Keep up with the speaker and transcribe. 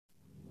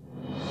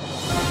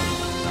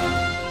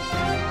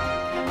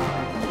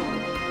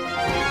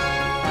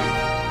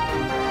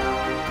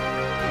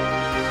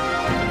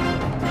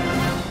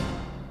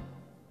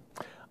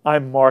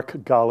I'm Mark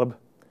Golub,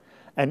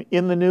 and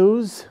in the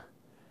news,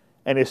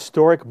 an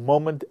historic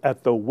moment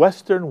at the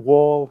Western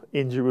Wall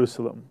in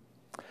Jerusalem.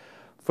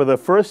 For the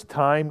first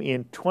time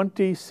in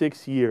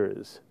 26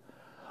 years,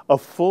 a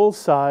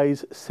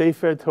full-size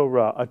Sefer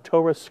Torah, a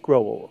Torah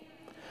scroll,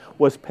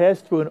 was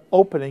passed through an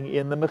opening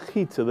in the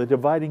mechitza, the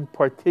dividing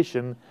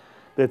partition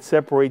that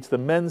separates the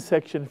men's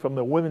section from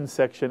the women's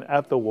section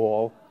at the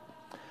wall,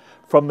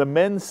 from the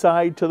men's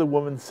side to the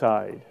women's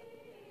side.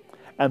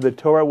 And the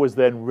Torah was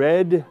then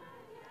read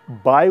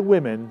by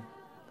women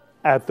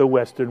at the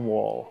Western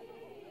Wall.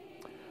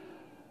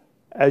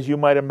 As you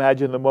might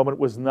imagine, the moment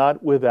was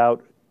not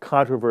without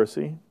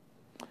controversy.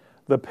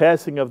 The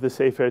passing of the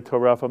Sefer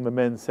Torah from the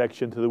men's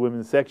section to the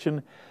women's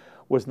section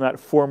was not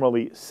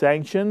formally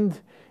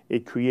sanctioned.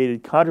 It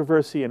created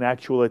controversy, an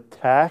actual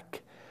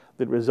attack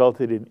that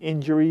resulted in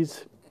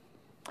injuries.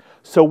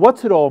 So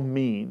what's it all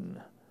mean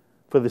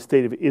for the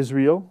state of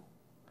Israel,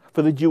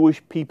 for the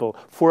Jewish people,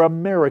 for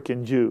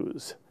American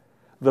Jews,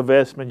 the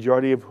vast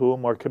majority of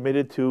whom are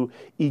committed to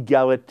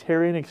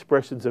egalitarian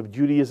expressions of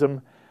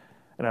Judaism?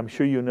 And I'm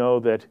sure you know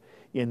that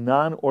in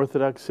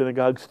non-Orthodox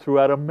synagogues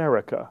throughout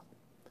America,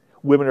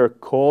 women are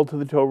called to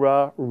the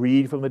Torah,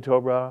 read from the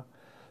Torah,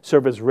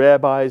 serve as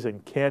rabbis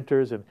and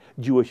cantors and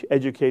Jewish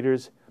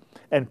educators,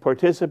 and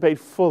participate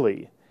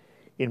fully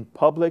in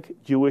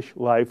public Jewish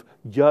life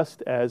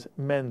just as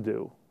men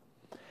do.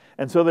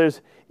 And so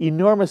there's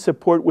enormous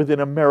support within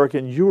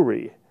American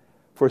Jewry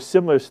for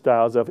similar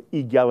styles of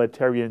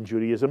egalitarian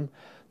Judaism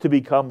to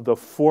become the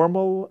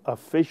formal,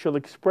 official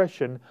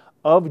expression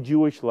of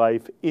Jewish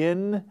life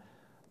in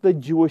the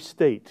Jewish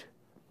state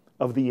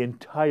of the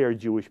entire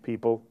Jewish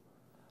people,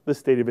 the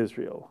state of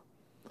Israel.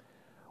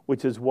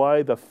 Which is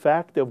why the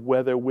fact of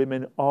whether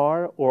women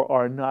are or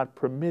are not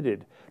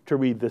permitted to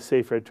read the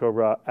Sefer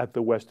Torah at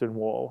the Western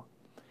Wall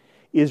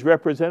is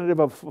representative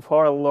of a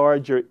far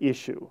larger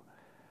issue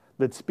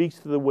that speaks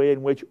to the way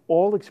in which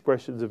all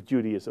expressions of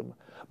Judaism,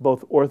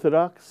 both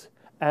Orthodox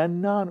and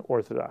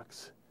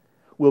non-Orthodox,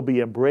 will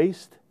be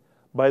embraced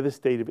by the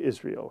state of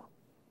Israel.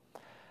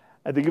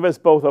 And to give us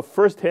both a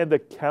first-hand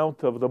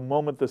account of the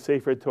moment the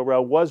Sefer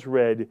Torah was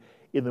read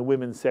in the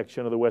women's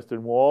section of the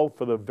Western Wall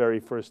for the very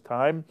first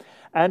time,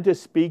 and to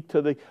speak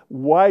to the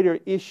wider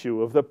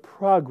issue of the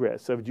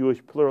progress of Jewish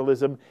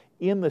pluralism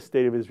in the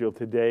state of Israel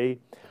today,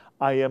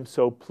 I am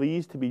so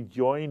pleased to be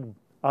joined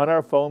on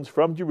our phones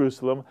from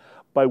Jerusalem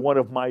by one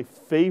of my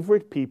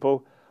favorite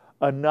people,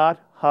 Anat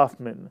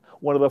Hoffman,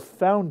 one of the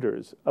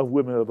founders of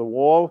Women of the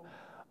Wall,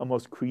 a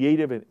most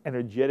creative and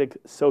energetic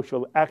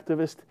social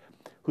activist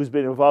who's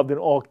been involved in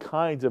all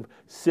kinds of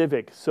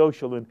civic,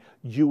 social, and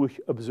Jewish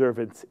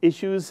observance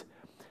issues.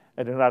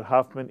 And Anat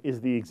Hoffman is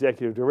the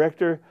executive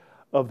director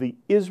of the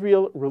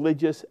Israel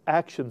Religious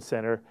Action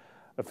Center,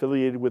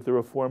 affiliated with the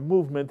Reform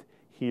Movement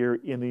here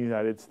in the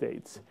United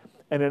States.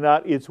 And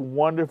Anat, it's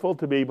wonderful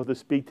to be able to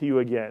speak to you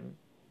again.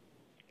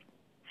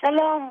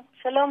 Shalom.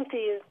 Shalom to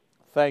you.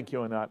 Thank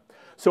you, Anat.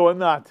 So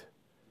Anat,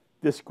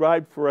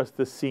 describe for us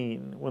the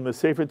scene when the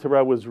Sefer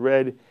Torah was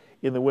read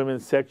in the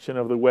women's section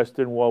of the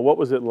Western Wall. What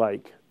was it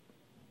like?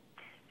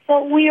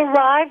 So we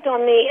arrived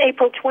on the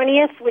April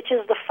 20th, which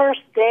is the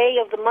first day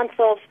of the month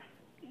of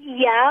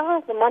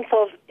Iyar, the month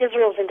of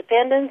Israel's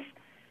independence.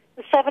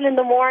 At 7 in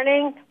the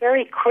morning,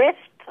 very crisp.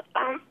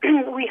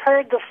 We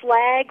heard the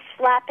flags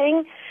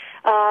flapping.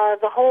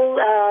 The whole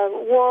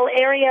wall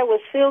area was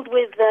filled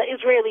with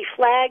Israeli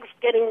flags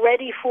getting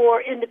ready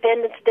for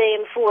Independence Day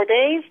in 4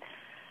 days.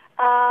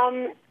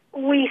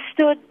 We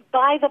stood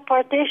by the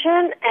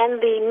partition,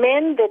 and the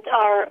men that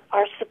are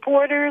our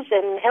supporters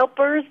and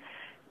helpers,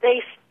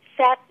 they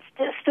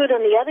stood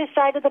on the other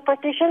side of the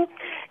partition.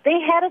 They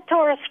had a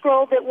Torah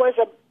scroll that was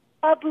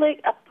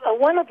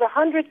one of the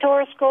 100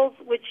 Torah scrolls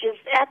which is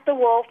at the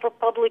wall for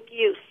public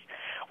use.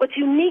 What's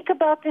unique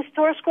about this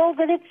Torah scroll is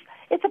that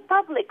it's a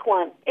public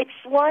one. It's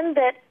one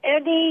that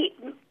any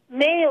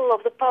male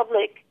of the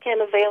public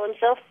can avail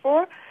himself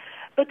for,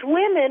 but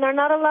women are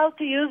not allowed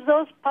to use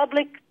those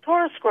public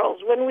Torah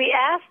scrolls. When we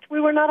asked,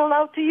 we were not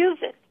allowed to use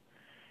it.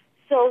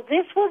 So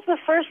this was the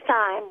first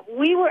time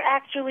we were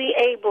actually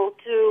able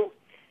to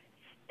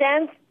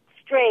stand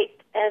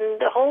straight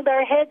and hold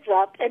our heads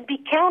up and be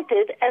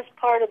counted as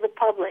part of the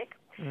public.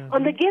 Mm-hmm.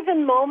 On the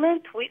given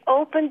moment, we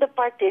opened the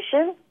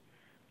partition.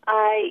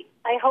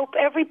 I hope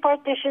every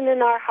partition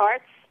in our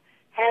hearts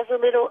has a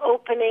little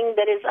opening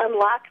that is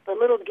unlocked, a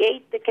little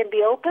gate that can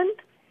be opened.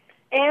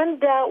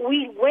 And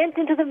we went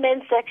into the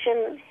men's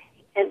section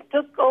and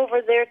took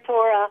over their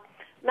Torah,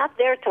 not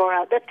their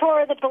Torah, the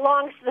Torah that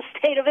belongs to the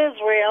state of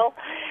Israel,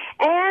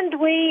 and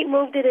we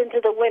moved it into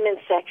the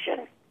women's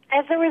section.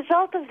 As a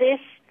result of this,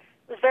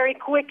 it was very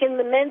quick in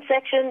the men's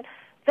section.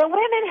 The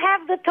women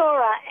have the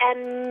Torah,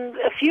 and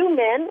a few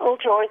men,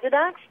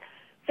 ultra-Orthodox,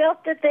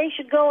 felt that they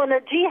should go on a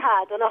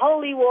jihad, on a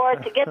holy war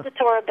to get the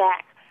Torah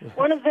back.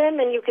 One of them,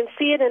 and you can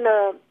see it in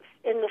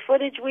the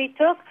footage we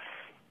took,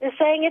 is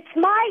saying, "It's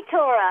my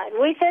Torah." And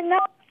we said, "No,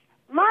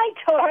 it's my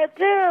Torah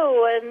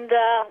too."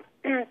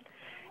 And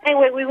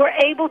anyway, we were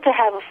able to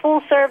have a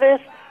full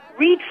service,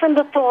 read from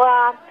the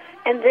Torah,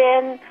 and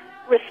then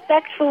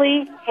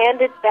respectfully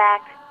handed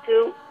back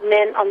to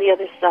men on the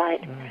other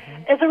side.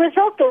 As a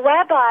result, the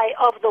rabbi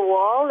of the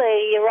wall,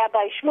 a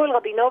Rabbi Shmuel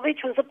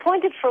Rabinovich, was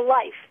appointed for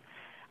life,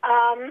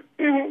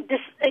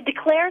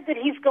 declared that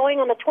he's going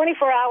on a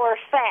 24-hour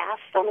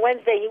fast. On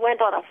Wednesday, he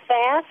went on a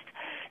fast,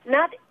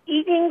 not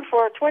eating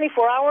for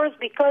 24 hours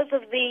because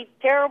of the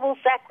terrible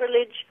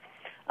sacrilege,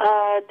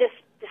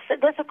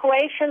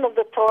 desecration of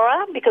the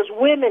Torah, because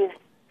women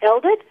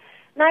held it.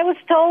 And I was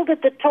told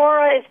that the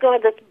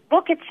the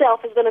book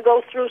itself is going to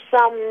go through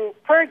some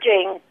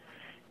purging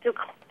to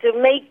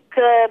make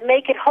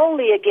it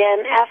holy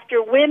again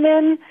after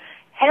women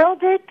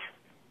held it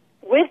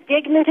with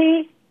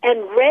dignity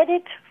and read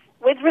it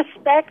with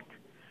respect.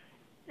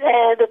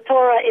 The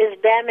Torah is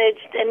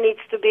damaged and needs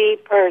to be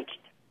purged.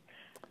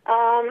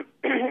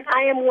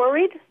 I am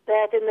worried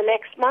that in the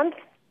next month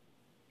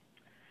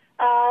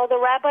the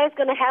rabbi is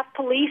going to have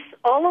police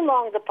all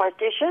along the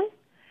partition.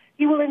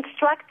 He will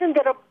instruct them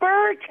that a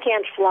bird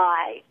can't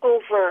fly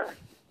over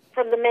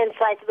from the men's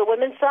side to the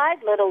women's side,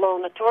 let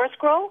alone a Torah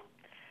scroll.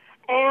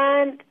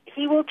 And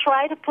he will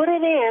try to put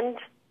an end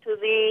to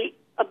the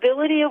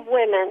ability of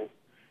women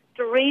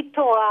to read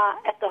Torah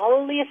at the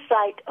holiest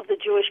site of the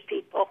Jewish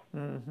people.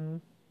 Mm-hmm.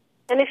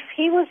 And if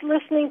he was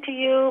listening to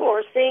you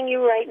or seeing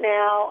you right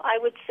now, I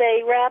would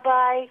say,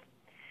 Rabbi,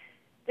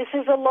 this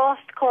is a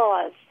lost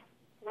cause.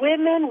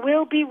 Women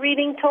will be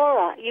reading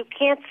Torah. You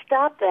can't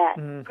stop that.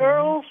 Mm-hmm.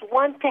 Girls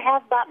want to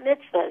have bat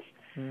mitzvahs.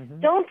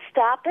 Mm-hmm. Don't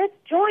stop it.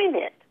 Join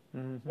it.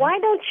 Mm-hmm. Why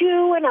don't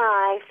you and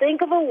I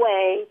think of a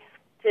way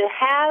to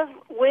have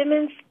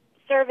women's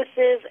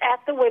services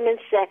at the women's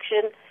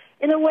section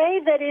in a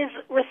way that is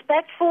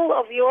respectful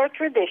of your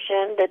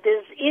tradition, that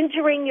is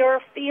injuring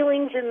your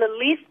feelings in the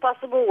least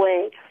possible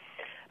way,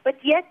 but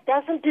yet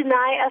doesn't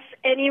deny us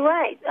any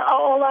rights,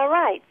 all our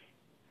rights.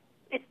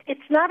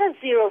 It's not a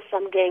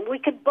zero-sum game. We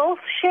could both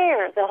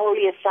share the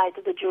holiest side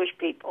of the Jewish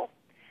people.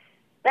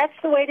 That's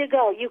the way to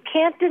go. You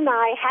can't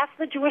deny half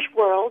the Jewish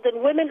world,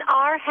 and women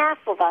are half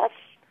of us,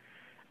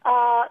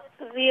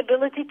 the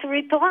ability to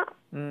read Torah.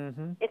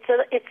 Mm-hmm.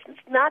 It's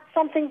not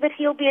something that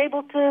he'll be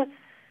able to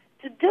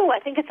do. I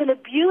think it's an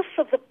abuse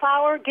of the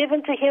power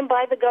given to him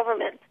by the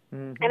government.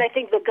 Mm-hmm. And I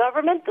think the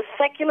government, the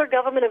secular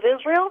government of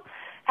Israel,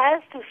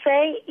 has to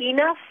say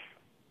enough.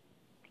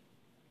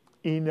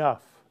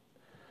 Enough.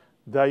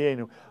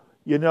 Dayenu.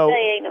 You know,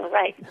 Dayenu,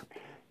 right.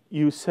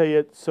 You say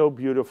it so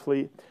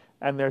beautifully,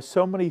 and there's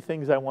so many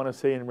things I want to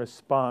say in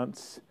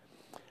response.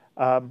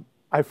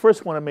 I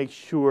first want to make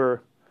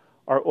sure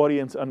our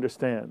audience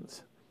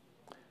understands.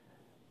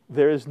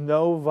 There is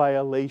no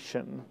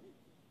violation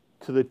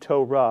to the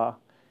Torah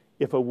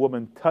if a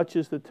woman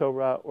touches the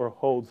Torah or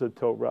holds the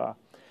Torah.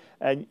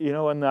 And you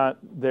know, Anat,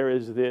 there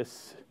is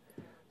this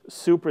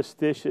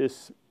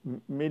superstitious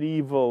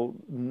medieval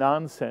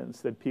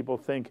nonsense that people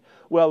think,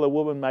 well, a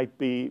woman might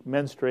be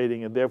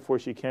menstruating and therefore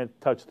she can't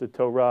touch the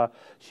Torah.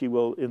 She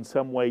will in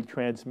some way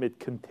transmit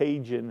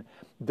contagion,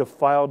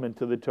 defilement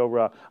to the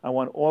Torah. I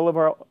want all of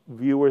our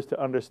viewers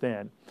to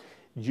understand.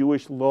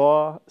 Jewish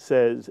law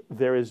says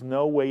there is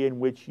no way in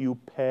which you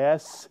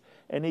pass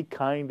any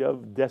kind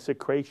of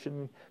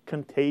desecration,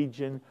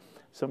 contagion,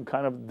 some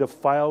kind of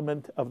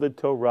defilement of the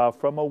Torah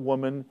from a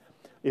woman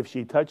if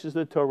she touches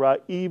the Torah,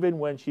 even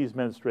when she's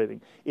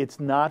menstruating. It's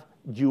not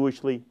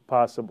Jewishly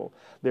possible.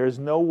 There is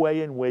no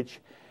way in which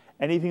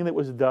anything that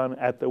was done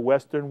at the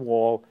Western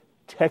Wall,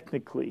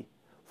 technically,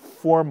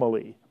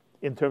 formally,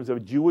 in terms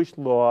of Jewish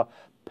law,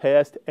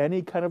 passed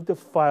any kind of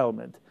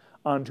defilement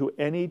onto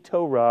any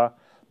Torah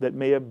that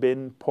may have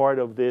been part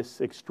of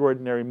this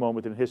extraordinary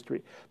moment in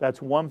history. That's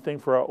one thing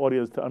for our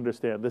audience to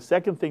understand. The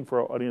second thing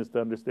for our audience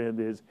to understand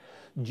is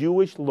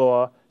Jewish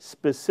law,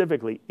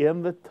 specifically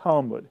in the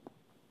Talmud,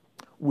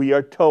 we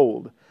are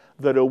told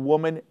that a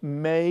woman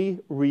may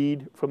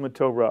read from the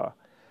Torah.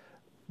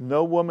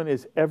 No woman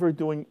is ever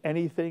doing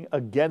anything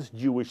against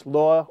Jewish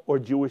law or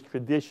Jewish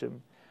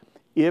tradition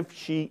if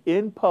she,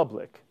 in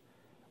public,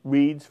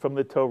 reads from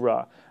the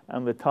Torah.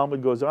 And the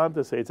Talmud goes on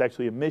to say, it's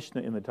actually a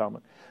Mishnah in the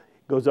Talmud,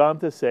 goes on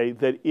to say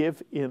that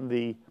if in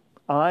the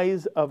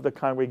eyes of the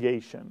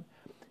congregation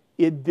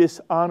it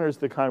dishonors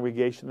the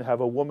congregation to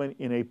have a woman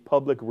in a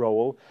public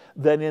role,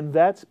 then in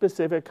that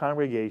specific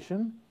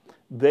congregation,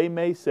 they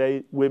may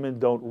say women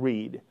don't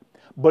read.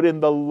 But in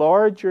the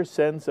larger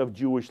sense of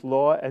Jewish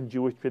law and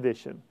Jewish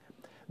tradition,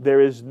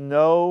 there is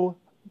no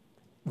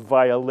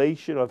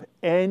violation of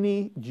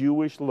any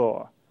Jewish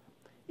law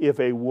if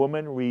a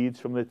woman reads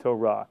from the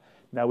Torah.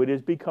 Now, it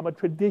has become a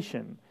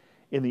tradition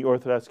in the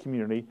Orthodox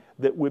community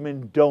that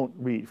women don't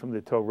read from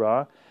the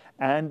Torah.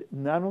 And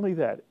not only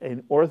that,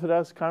 an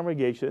Orthodox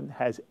congregation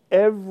has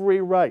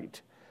every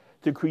right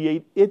to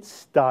create its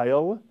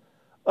style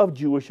of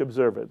Jewish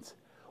observance.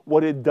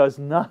 What it does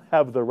not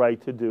have the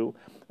right to do,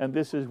 and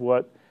this is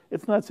what,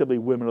 it's not simply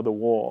women of the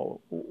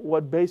wall,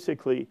 what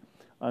basically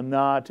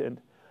Anat and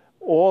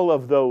all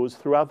of those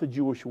throughout the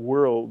Jewish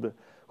world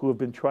who have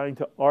been trying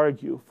to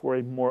argue for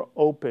a more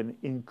open,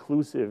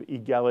 inclusive,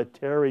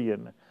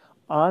 egalitarian,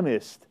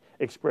 honest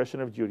expression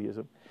of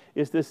Judaism,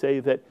 is to say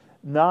that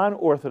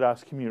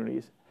non-Orthodox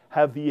communities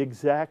have the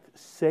exact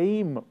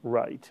same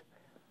right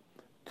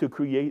to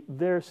create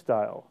their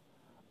style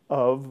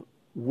of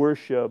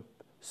worship,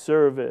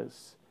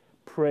 service,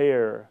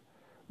 prayer,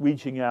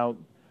 reaching out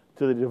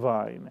to the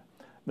divine.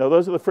 Now,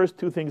 those are the first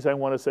two things I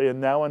want to say, and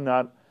now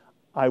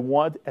I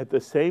want at the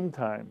same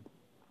time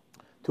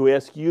to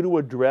ask you to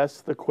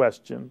address the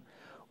question,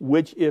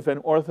 which if an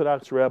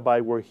Orthodox rabbi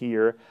were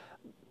here,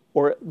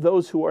 or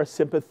those who are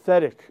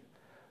sympathetic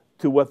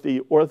to what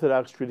the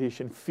Orthodox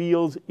tradition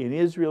feels in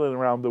Israel and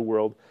around the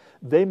world,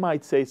 they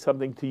might say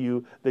something to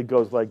you that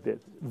goes like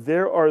this.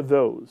 There are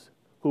those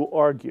who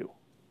argue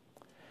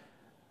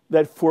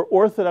that for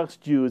Orthodox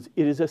Jews,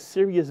 it is a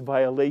serious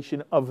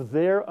violation of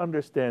their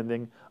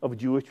understanding of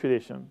Jewish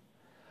tradition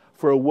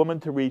for a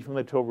woman to read from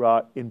the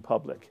Torah in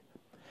public,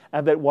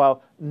 and that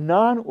while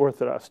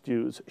non-Orthodox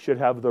Jews should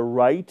have the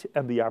right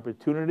and the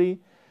opportunity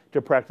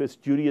to practice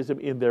Judaism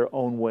in their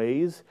own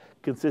ways,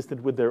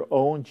 consistent with their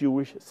own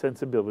Jewish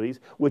sensibilities,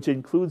 which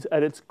includes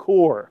at its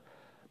core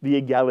the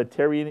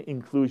egalitarian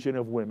inclusion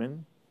of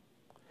women.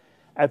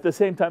 At the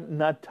same time,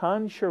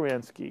 Natan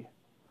Sharansky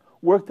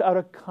worked out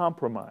a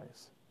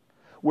compromise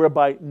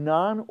whereby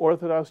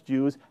non-Orthodox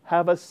Jews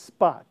have a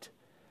spot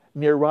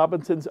near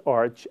Robinson's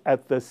Arch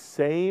at the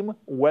same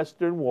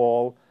Western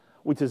Wall,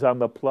 which is on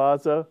the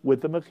plaza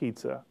with the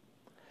Mechitza,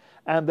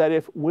 and that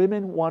if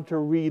women want to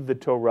read the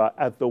Torah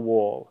at the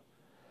wall,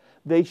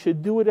 they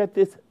should do it at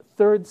this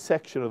third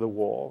section of the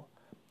wall,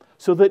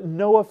 so that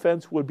no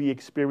offense would be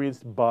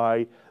experienced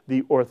by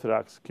the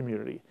Orthodox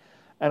community.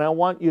 And I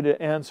want you to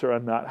answer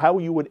on that, how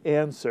you would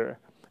answer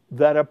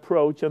that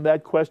approach and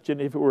that question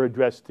if it were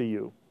addressed to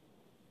you.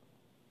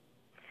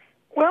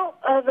 Well,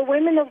 the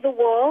women of the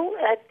wall,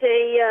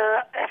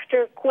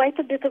 after quite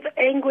a bit of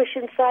anguish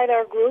inside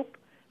our group,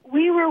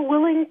 we were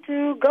willing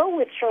to go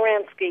with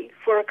Sharansky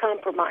for a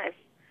compromise.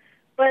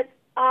 But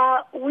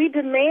we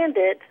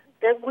demanded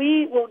that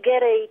we will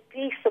get a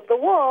piece of the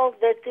wall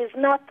that is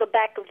not the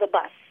back of the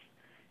bus.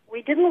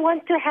 We didn't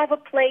want to have a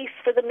place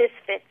for the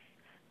misfits.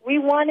 We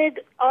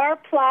wanted our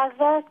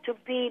plaza to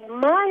be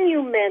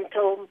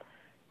monumental,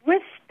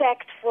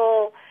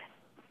 respectful,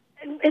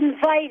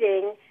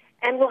 inviting,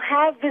 and will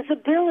have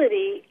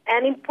visibility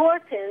and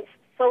importance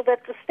so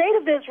that the State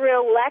of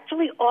Israel will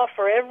actually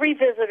offer every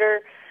visitor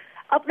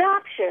an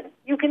option.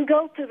 You can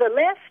go to the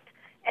left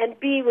and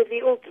be with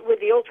the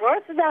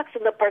ultra-Orthodox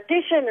and the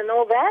partition and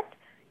all that.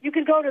 You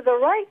can go to the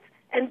right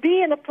and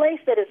be in a place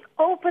that is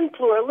open,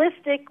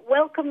 pluralistic,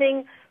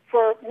 welcoming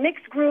for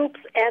mixed groups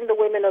and the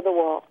women of the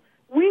wall.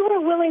 We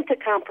were willing to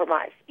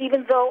compromise,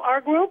 even though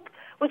our group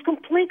was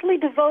completely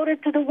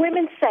devoted to the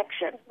women's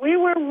section. We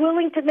were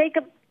willing to make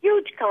a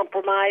huge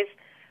compromise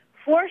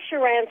for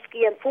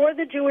Sharansky and for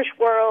the Jewish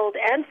world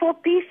and for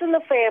peace in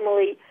the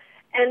family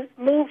and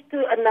move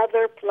to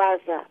another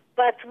plaza.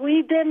 But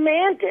we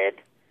demanded,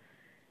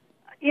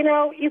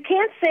 you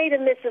can't say to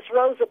Mrs.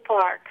 Rosa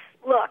Parks,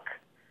 look,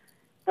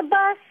 the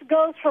bus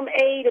goes from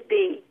A to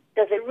B.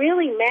 Does it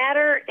really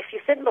matter if you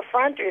sit in the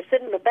front or you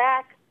sit in the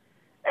back?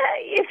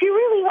 If you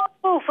really want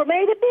to move from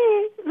A to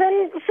B,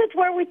 then sit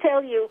where we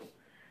tell you.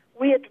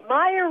 We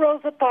admire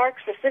Rosa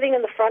Parks for sitting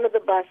in the front of the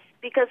bus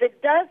because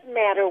it does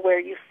matter where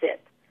you sit.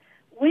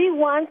 We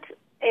want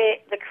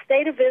the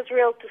State of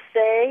Israel to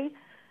say,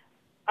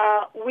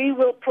 we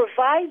will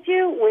provide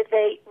you with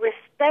a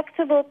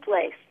respectable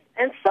place.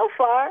 And so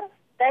far,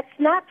 that's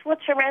not what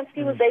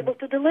Sharansky was able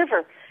to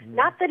deliver.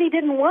 Not that he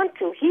didn't want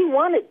to. He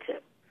wanted to.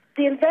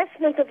 The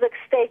investment of the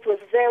state was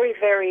very,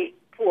 very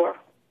poor.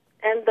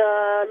 And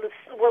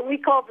what we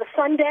call the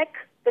sun deck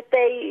that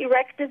they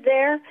erected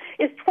there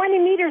is 20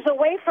 meters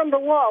away from the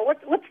wall.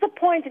 What's the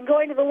point in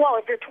going to the wall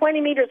if you're 20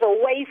 meters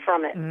away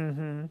from it?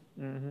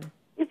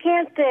 You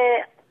can't,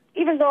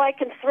 even though I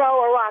can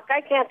throw a rock,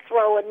 I can't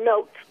throw a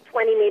note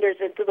 20 meters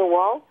into the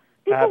wall.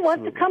 People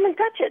want to come and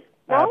touch it,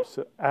 no?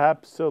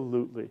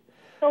 Absolutely.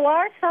 So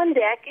our sun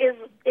deck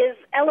is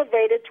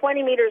elevated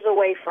 20 meters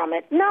away from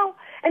it. No.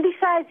 And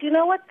besides, you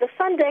know what? The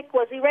sun deck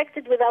was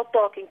erected without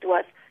talking to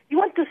us. You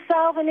want to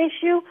solve an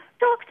issue?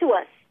 Talk to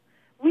us.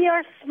 We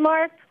are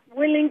smart,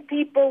 willing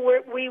people.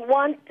 We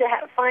want to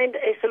find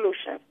a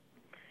solution.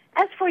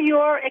 As for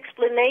your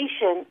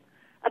explanation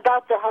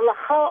about the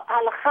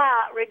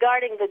halacha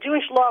regarding the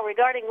Jewish law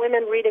regarding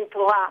women reading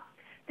Torah,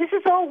 this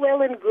is all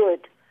well and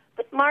good.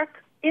 But,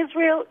 Mark,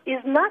 Israel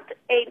is not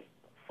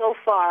so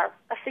far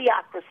a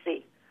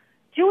theocracy.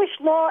 Jewish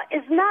law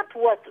is not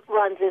what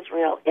runs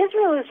Israel.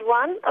 Israel is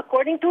run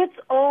according to its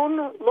own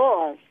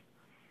laws.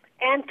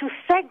 And to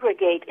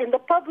segregate in the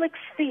public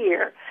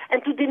sphere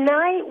and to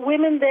deny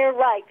women their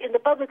right in the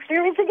public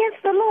sphere is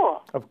against the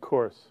law. Of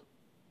course.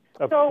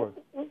 So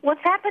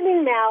what's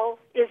happening now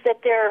is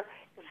that there are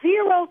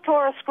 0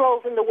 Torah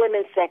scrolls in the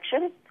women's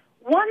section,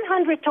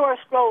 100 Torah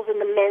scrolls in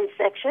the men's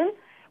section.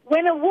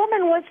 When a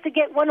woman wants to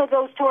get one of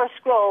those Torah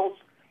scrolls,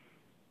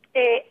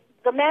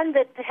 the man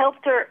that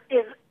helped her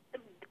is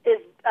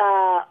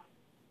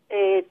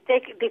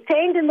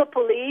detained in the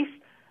police,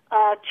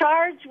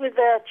 charged with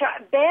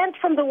banned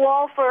from the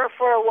wall for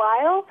a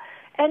while,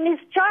 and is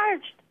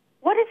charged.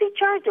 What is he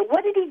charged with?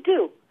 What did he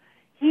do?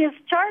 He is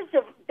charged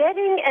of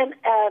abetting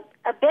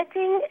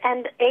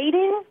and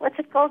aiding. What's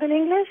it called in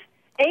English?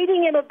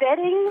 Aiding and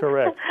abetting.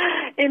 Correct.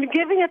 In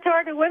giving a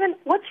Torah to women.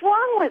 What's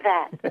wrong with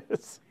that?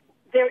 Yes.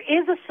 There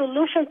is a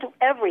solution to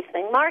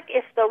everything. Mark,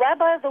 if the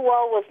rabbi of the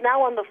wall was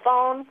now on the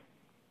phone,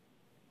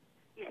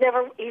 he's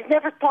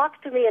never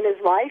talked to me in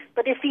his life,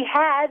 but if he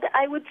had,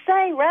 I would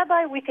say,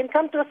 Rabbi, we can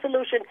come to a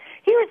solution.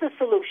 Here's a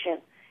solution.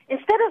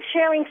 Instead of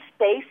sharing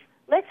space,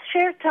 let's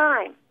share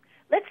time.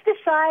 Let's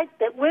decide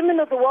that women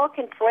of the wall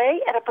can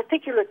pray at a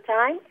particular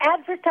time,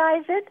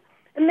 advertise it,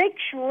 and make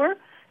sure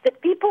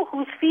that people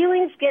whose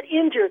feelings get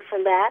injured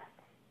from that,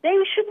 they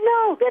should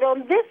know that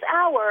on this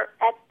hour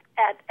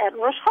at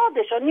Rosh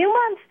Chodesh, on New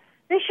Month,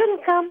 they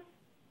shouldn't come.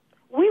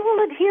 We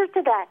will adhere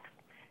to that.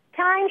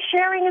 Time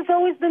sharing has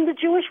always been the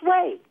Jewish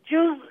way.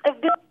 Jews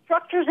have built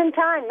structures in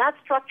time, not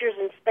structures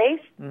in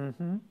space.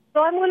 Mm-hmm.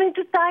 So I'm willing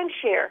to time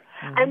share.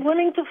 Mm-hmm. I'm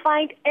willing to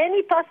find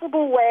any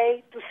possible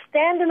way to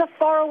stand in a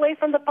far away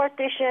from the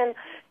partition.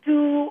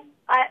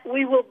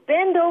 We will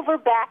bend over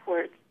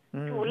backwards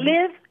to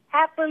live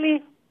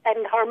happily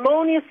and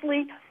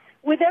harmoniously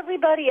with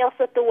everybody else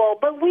at the wall.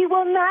 But we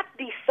will not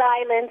be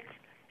silenced,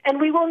 and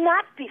we will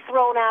not be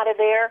thrown out of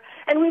there,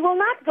 and we will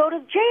not go to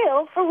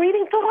jail for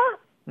reading Torah.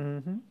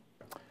 Mm-hmm.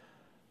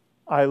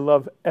 I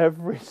love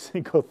every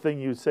single thing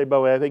you say. By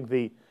the way, I think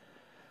the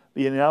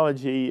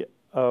analogy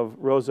of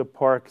Rosa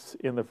Parks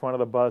in the front of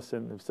the bus,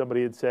 and if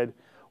somebody had said,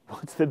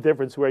 what's the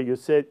difference where you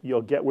sit,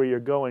 you'll get where you're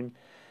going,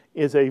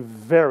 is a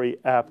very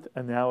apt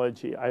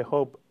analogy. I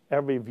hope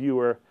every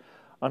viewer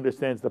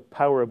understands the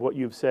power of what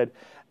you've said.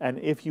 And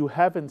if you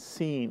haven't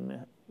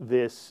seen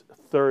this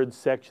third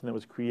section that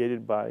was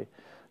created by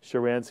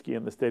Sharansky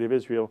in the State of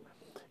Israel,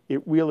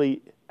 it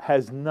really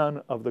has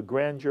none of the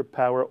grandeur,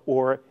 power,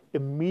 or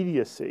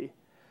immediacy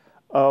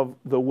of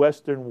the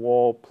Western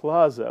Wall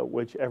Plaza,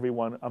 which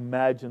everyone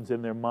imagines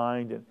in their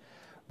mind, and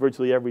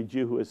virtually every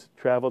Jew who has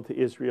traveled to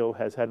Israel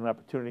has had an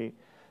opportunity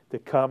to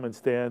come and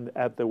stand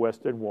at the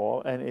Western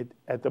Wall. And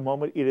at the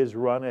moment, it is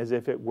run as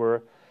if it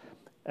were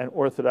an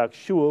Orthodox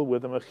shul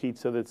with a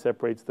mechitza that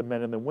separates the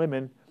men and the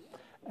women.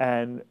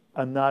 And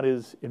Anat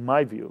is, in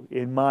my view,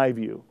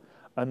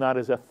 Anat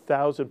is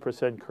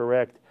 1,000%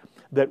 correct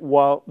that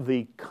while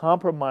the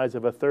compromise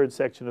of a third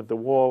section of the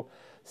wall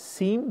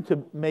seemed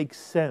to make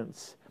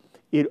sense,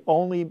 it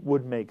only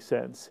would make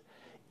sense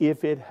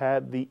if it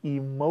had the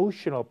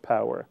emotional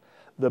power,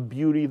 the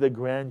beauty, the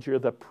grandeur,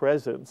 the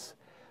presence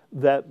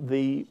that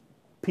the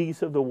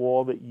piece of the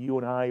wall that you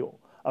and I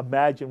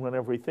imagine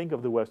whenever we think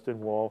of the Western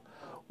Wall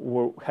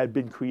had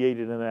been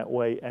created in that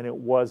way, and it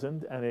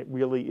wasn't, and it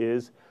really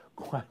is,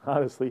 quite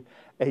honestly,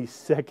 a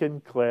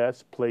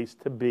second-class place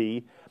to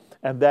be,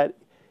 and that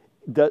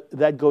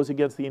goes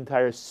against the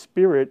entire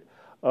spirit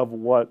of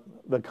what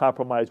the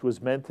compromise was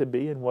meant to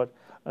be and what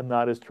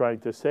Anat is trying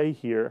to say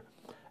here.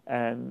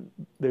 And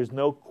there's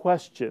no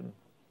question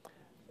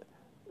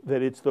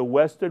that it's the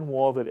Western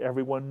Wall that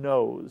everyone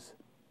knows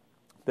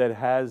that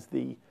has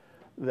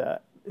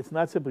it's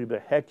not simply the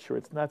hechsher,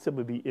 it's not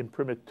simply the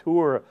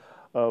imprimatur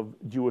of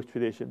Jewish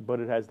tradition, but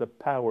it has the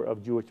power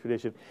of Jewish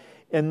tradition.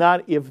 And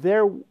not if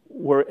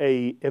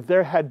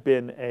there had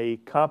been a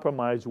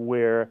compromise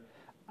where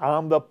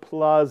on the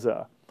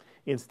plaza,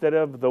 instead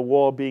of the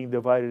wall being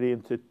divided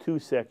into two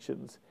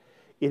sections,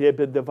 it had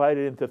been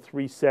divided into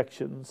three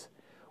sections,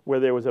 where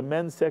there was a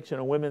men's section,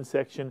 a women's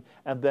section,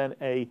 and then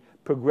a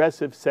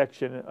progressive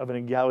section of an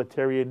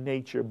egalitarian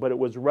nature. But it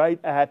was right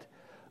at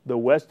the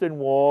Western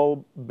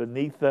Wall,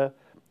 beneath the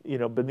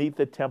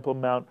Temple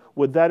Mount.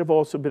 Would that have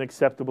also been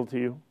acceptable to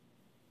you?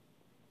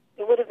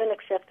 It would have been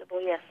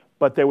acceptable, yes.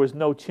 But there was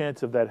no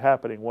chance of that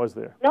happening, was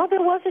there? No, there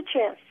was a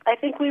chance. I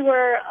think we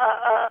were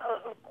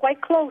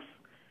quite close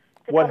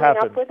to coming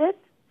up with it.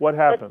 What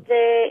happened?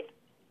 But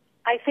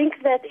I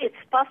think that it's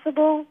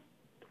possible.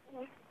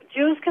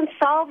 Jews can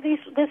solve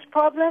this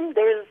problem.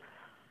 There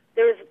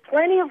is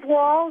plenty of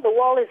wall. The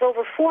wall is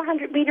over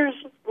 400 meters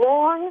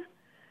long.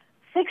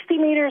 60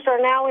 meters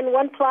are now in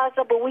one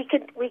plaza, but we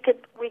could.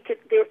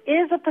 There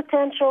is a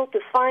potential to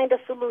find a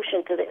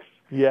solution to this.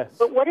 Yes.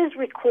 But what is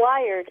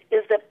required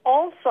is that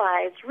all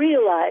sides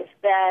realize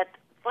that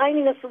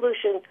finding a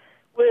solution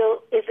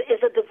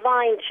is a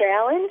divine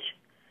challenge,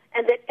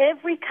 and that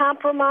every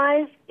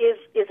compromise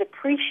is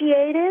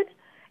appreciated,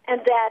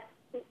 and that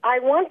I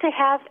want to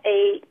have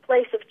a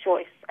place of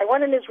choice. I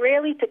want an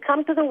Israeli to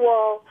come to the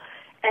wall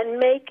and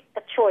make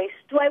a choice.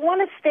 Do I want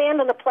to stand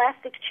on a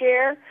plastic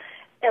chair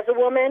as a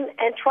woman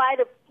and try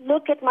to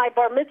look at my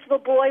bar mitzvah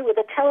boy with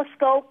a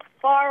telescope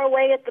far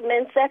away at the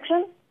men's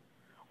section?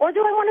 Or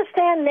do I want to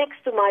stand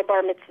next to my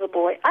bar mitzvah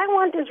boy? I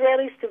want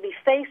Israelis to be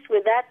faced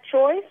with that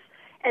choice,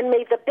 and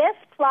may the best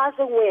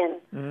plaza win.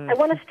 I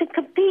want us to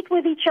compete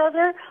with each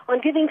other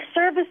on giving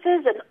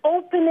services and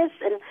openness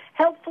and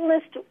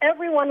helpfulness to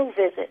everyone who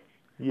visits.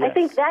 Yes. I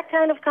think that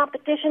kind of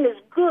competition is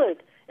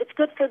good. It's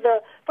good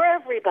for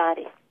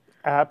everybody.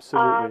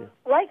 Absolutely.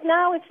 Right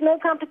now, it's no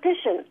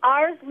competition.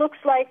 Ours looks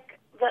like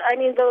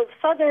the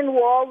southern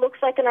wall looks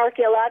like an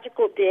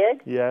archaeological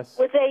dig. Yes.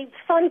 With a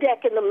sun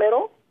deck in the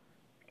middle,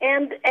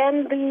 And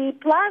the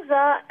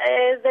plaza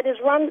that is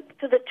run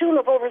to the tune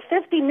of over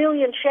 50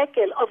 million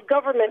shekel of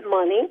government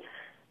money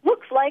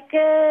looks like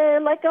a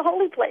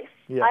holy place.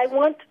 Yes. I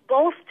want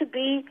both to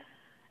be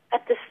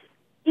at this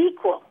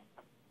equal,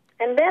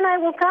 and then I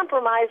will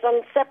compromise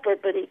on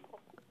separate but equal.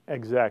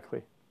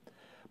 Exactly.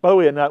 By the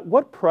way, Anat,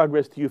 what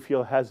progress do you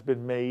feel has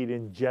been made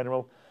in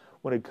general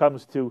when it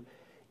comes to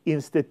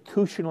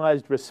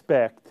institutionalized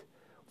respect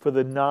for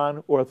the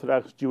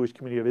non-Orthodox Jewish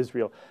community of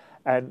Israel,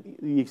 and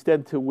the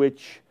extent to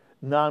which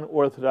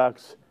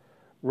non-Orthodox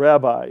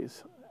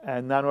rabbis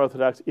and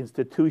non-Orthodox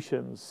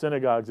institutions,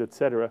 synagogues,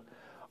 etc.,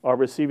 are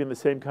receiving the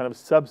same kind of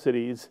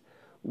subsidies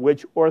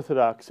which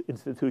Orthodox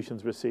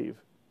institutions receive?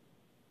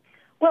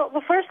 Well,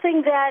 the first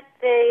thing that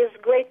is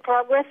great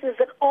progress is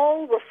that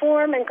all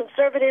Reform and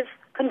conservative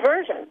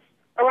conversions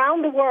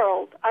around the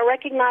world are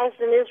recognized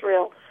in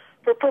Israel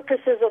for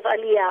purposes of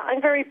Aliyah.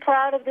 I'm very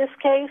proud of this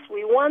case.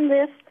 We won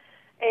this,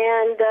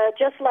 and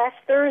just last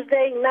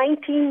Thursday,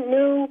 19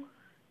 new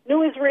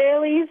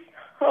Israelis,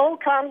 all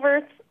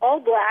converts, all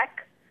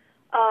black,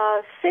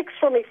 6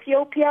 from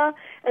Ethiopia,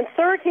 and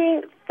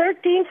 13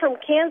 from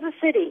Kansas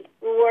City,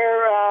 who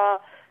were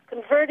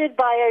converted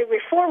by a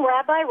Reform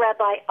rabbi,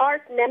 Rabbi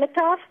Art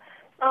Nemetov.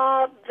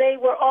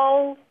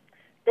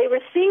 They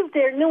received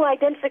their new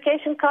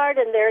identification card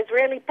and their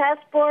Israeli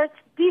passports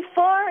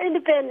before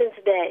Independence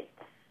Day.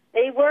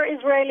 They were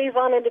Israelis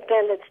on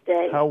Independence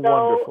Day. How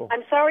wonderful.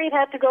 I'm sorry it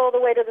had to go all the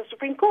way to the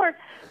Supreme Court,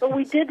 but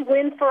we did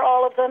win for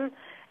all of them,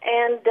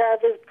 and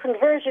the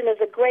conversion is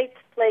a great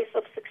place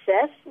of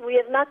success. We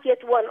have not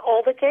yet won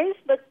all the case,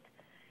 but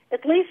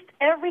at least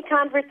every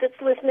convert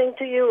that's listening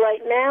to you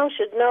right now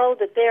should know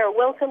that they are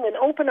welcome with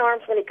open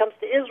arms when it comes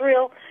to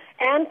Israel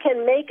and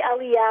can make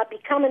Aliyah,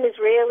 become an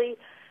Israeli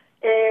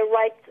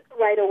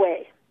right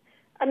away.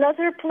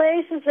 Another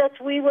place is that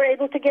we were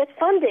able to get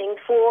funding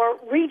for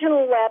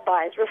regional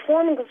rabbis.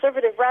 Reform and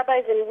conservative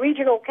rabbis in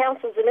regional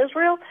councils in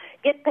Israel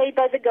get paid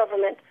by the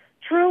government.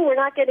 True, we're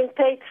not getting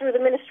paid through the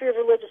Ministry of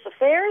Religious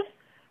Affairs.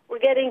 We're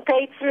getting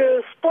paid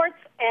through sports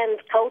and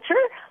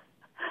culture,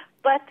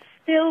 but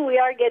still we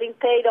are getting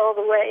paid all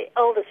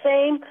the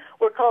same.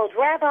 We're called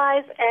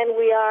rabbis, and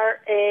we are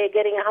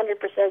getting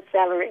 100%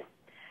 salary.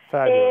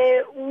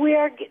 Fabulous.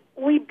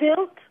 We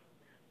built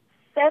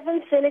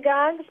 7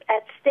 synagogues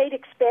at state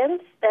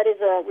expense. That is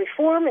a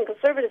Reform and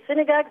conservative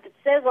synagogue that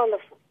says on the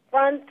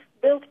front,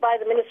 built by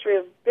the Ministry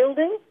of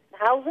Building,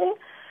 Housing.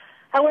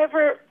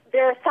 However,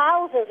 there are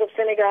thousands of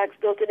synagogues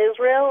built in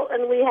Israel,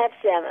 and we have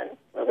 7.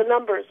 Well, the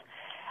numbers.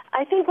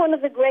 I think one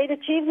of the great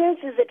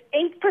achievements is that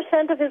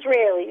 8% of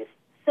Israelis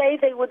say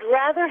they would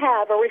rather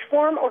have a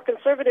Reform or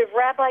conservative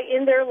rabbi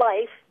in their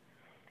life,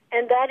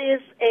 and that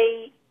is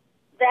a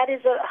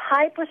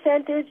high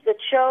percentage that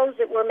shows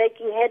that we're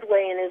making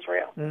headway in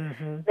Israel.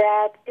 Mm-hmm.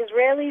 That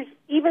Israelis,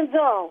 even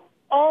though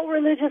all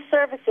religious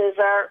services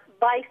are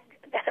by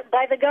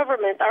the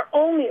government are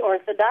only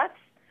Orthodox,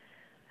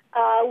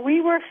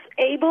 we were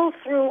able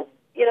through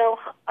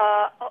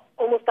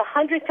almost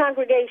 100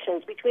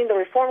 congregations between the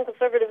Reform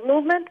conservative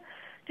movement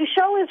to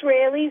show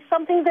Israelis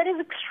something that is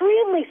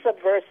extremely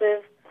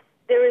subversive.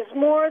 There is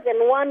more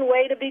than one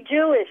way to be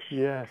Jewish.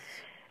 Yes.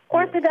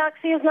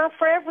 Orthodoxy is not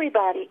for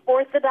everybody.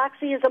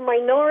 Orthodoxy is a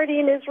minority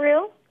in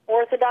Israel.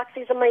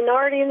 Orthodoxy is a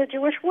minority in the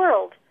Jewish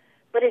world.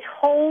 But it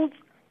holds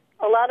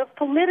a lot of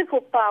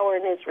political power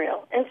in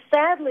Israel. And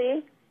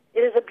sadly, it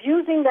is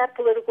abusing that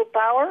political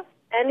power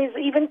and is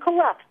even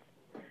corrupt.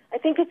 I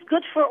think it's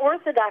good for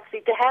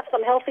Orthodoxy to have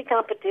some healthy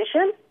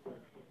competition,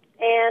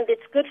 and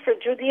it's good for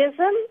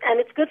Judaism, and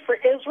it's good for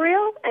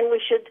Israel, and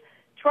we should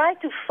try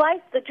to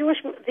fight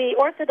the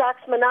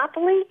Orthodox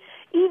monopoly.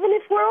 Even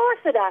if we're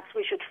Orthodox,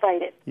 we should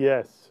fight it.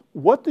 Yes.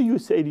 What do you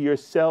say to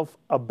yourself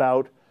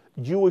about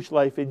Jewish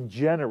life in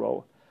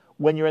general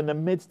when you're in the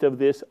midst of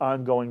this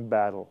ongoing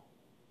battle?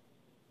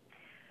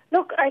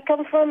 Look, I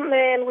come from,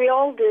 and we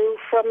all do,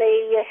 from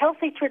a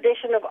healthy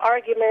tradition of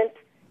argument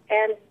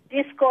and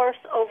discourse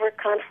over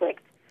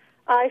conflict.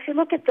 If you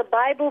look at the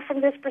Bible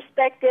from this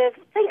perspective,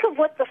 think of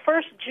what the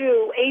first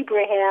Jew,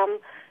 Abraham,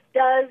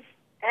 does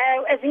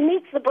as he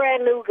meets the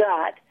brand new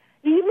God.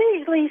 He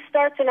immediately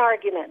starts an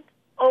argument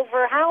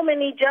over how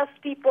many just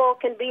people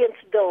can be in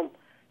Sodom.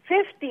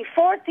 50,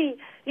 40.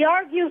 He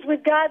argues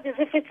with God as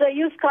if it's a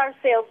used car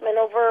salesman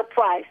over a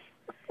price.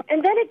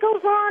 And then it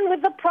goes on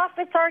with the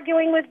prophets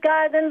arguing with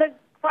God, and the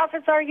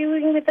prophets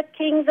arguing with the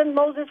kings, and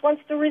Moses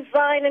wants to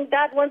resign, and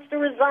God wants to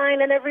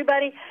resign, and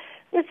everybody.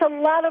 There's a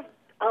lot of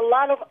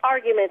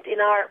argument in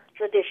our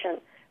tradition.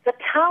 The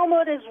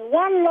Talmud is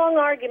one long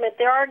argument.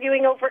 They're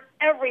arguing over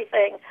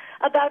everything.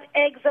 About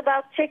eggs,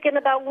 about chicken,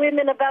 about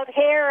women, about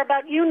hair,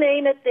 about you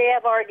name it, they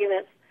have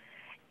arguments.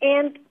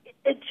 And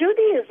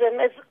Judaism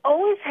has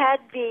always had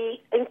the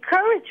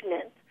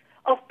encouragement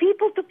of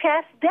people to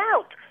cast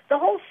doubt. The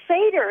whole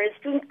Seder is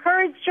to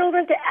encourage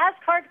children to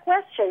ask hard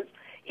questions.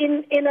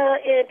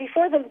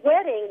 Before the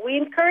wedding, we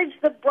encourage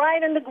the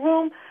bride and the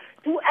groom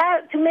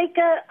to make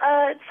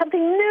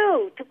something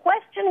new, to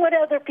question what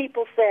other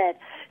people said,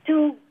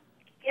 to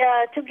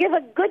give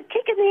a good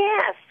kick in the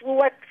ass,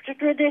 what the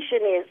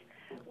tradition is.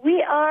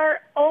 we are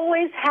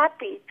always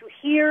happy to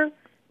hear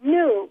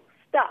new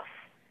stuff.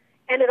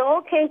 And it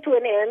all came to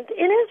an end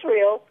in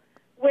Israel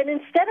when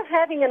instead of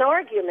having an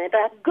argument,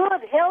 a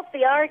good,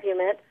 healthy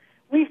argument,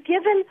 we've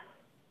given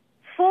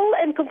full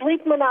and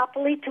complete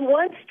monopoly to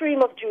one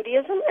stream of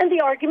Judaism, and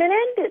the argument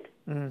ended.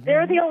 Mm-hmm.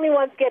 They're the only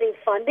ones getting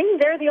funding.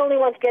 They're the only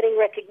ones getting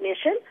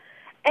recognition.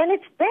 And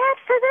it's bad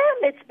for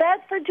them. It's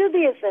bad for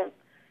Judaism.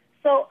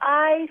 So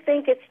I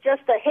think it's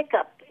just a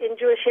hiccup in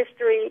Jewish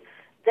history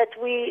that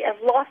we have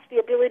lost the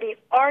ability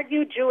to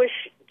argue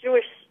Judaism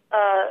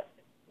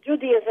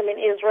in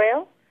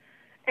Israel.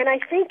 And I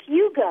think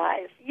you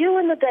guys, you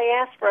in the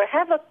diaspora,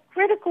 have a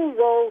critical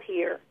role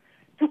here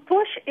to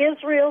push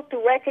Israel to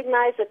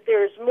recognize that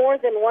there is more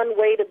than one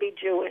way to be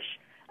Jewish.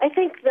 I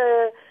think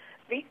the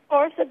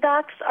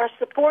Orthodox are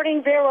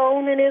supporting their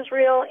own in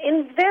Israel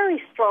in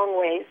very strong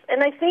ways.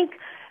 And I think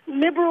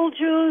liberal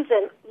Jews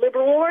and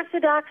liberal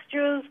Orthodox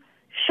Jews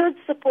should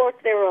support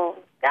their own.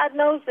 God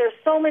knows there's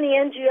so many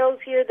NGOs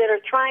here that are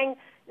trying,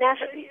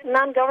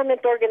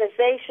 non-government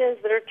organizations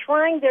that are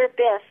trying their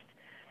best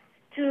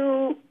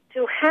to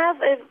have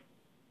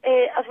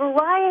a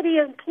variety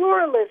of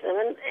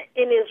pluralism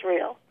in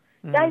Israel,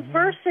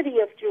 diversity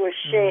of Jewish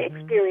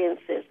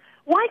experiences.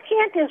 Why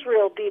can't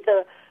Israel be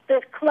the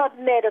Club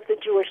Med of the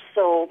Jewish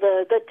soul,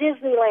 the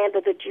Disneyland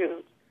of the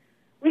Jews?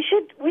 We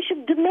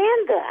should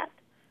demand that.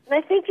 And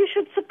I think you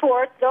should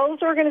support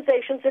those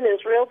organizations in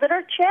Israel that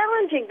are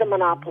challenging the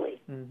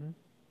monopoly.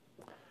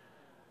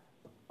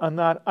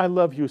 Anat, I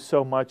love you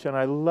so much, and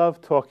I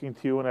love talking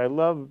to you, and I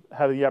love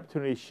having the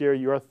opportunity to share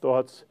your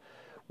thoughts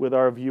with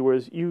our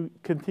viewers. You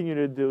continue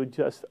to do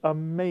just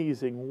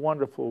amazing,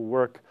 wonderful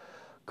work.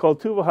 Kol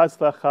tuv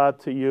v'hatzlacha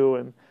to you.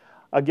 And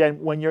again,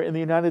 when you're in the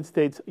United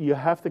States, you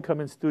have to come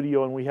in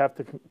studio, and we have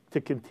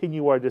to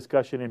continue our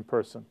discussion in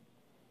person.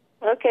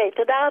 Okay,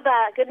 toda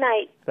rabah. Good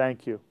night.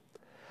 Thank you.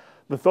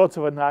 The thoughts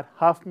of Anat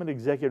Hoffman,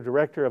 Executive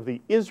Director of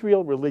the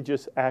Israel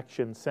Religious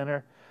Action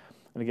Center.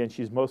 And again,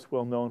 she's most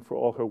well known for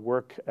all her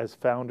work as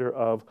founder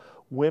of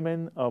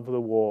Women of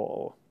the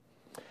Wall.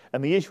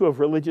 And the issue of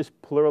religious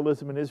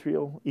pluralism in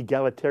Israel,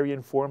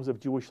 egalitarian forms of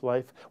Jewish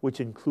life, which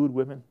include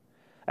women,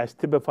 as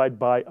typified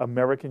by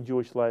American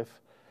Jewish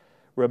life,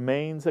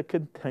 remains a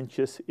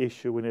contentious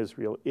issue in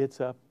Israel. It's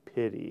a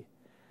pity.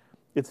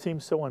 It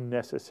seems so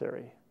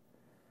unnecessary.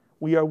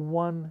 We are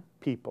one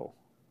people.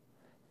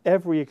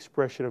 Every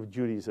expression of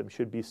Judaism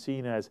should be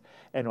seen as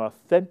an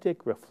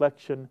authentic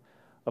reflection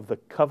of the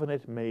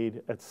covenant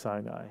made at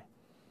Sinai.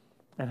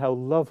 And how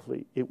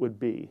lovely it would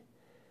be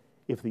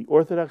if the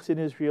Orthodox in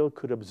Israel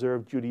could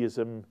observe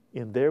Judaism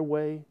in their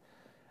way,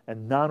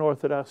 and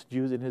non-Orthodox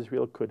Jews in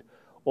Israel could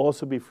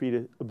also be free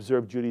to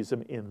observe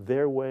Judaism in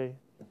their way.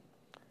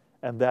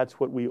 And that's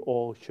what we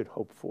all should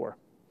hope for.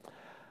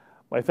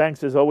 My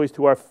thanks, as always,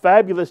 to our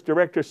fabulous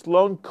director,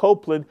 Sloan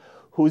Copeland,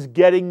 who's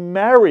getting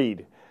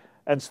married.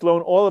 And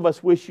Sloan, all of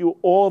us wish you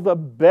all the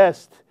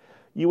best.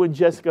 You and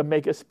Jessica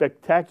make a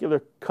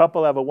spectacular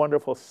couple, have a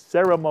wonderful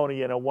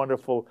ceremony and a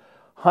wonderful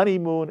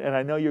honeymoon, and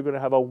I know you're going to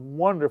have a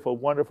wonderful,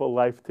 wonderful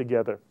life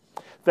together.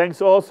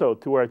 Thanks also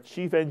to our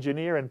Chief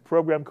Engineer and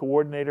Program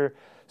Coordinator,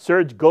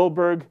 Serge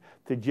Goldberg,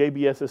 to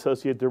JBS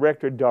Associate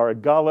Director, Dara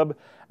Golub,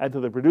 and to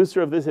the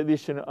producer of this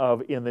edition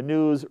of In the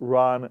News,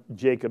 Ron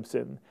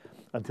Jacobsohn.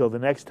 Until the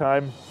next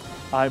time,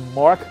 I'm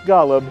Mark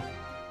Golub.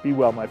 Be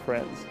well, my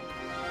friends.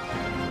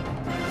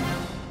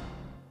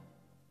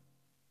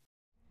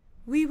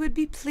 We would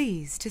be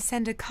pleased to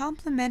send a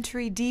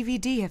complimentary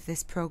DVD of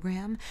this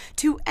program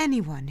to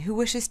anyone who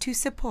wishes to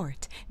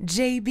support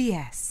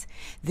JBS,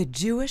 the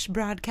Jewish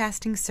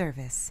Broadcasting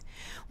Service,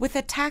 with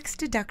a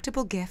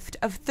tax-deductible gift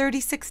of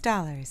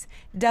 $36,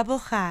 double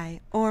chai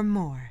or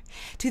more,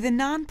 to the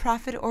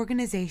nonprofit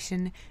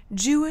organization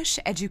Jewish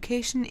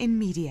Education in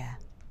Media.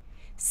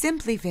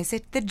 Simply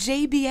visit the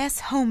JBS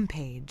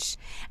homepage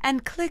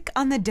and click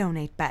on the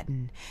Donate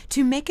button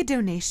to make a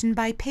donation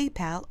by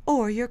PayPal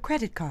or your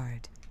credit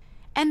card.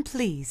 And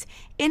please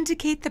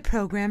indicate the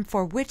program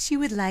for which you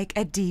would like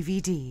a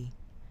DVD.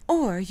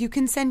 Or you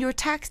can send your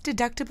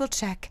tax-deductible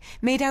check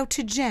made out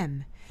to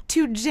Jem,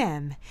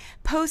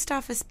 Post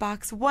Office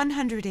Box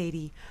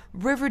 180,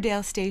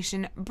 Riverdale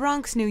Station,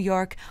 Bronx, New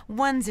York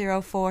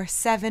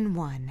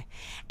 10471.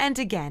 And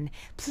again,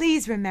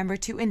 please remember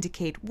to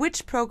indicate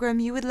which program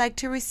you would like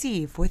to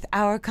receive with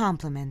our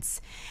compliments.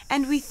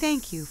 And we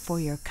thank you for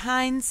your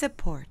kind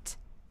support.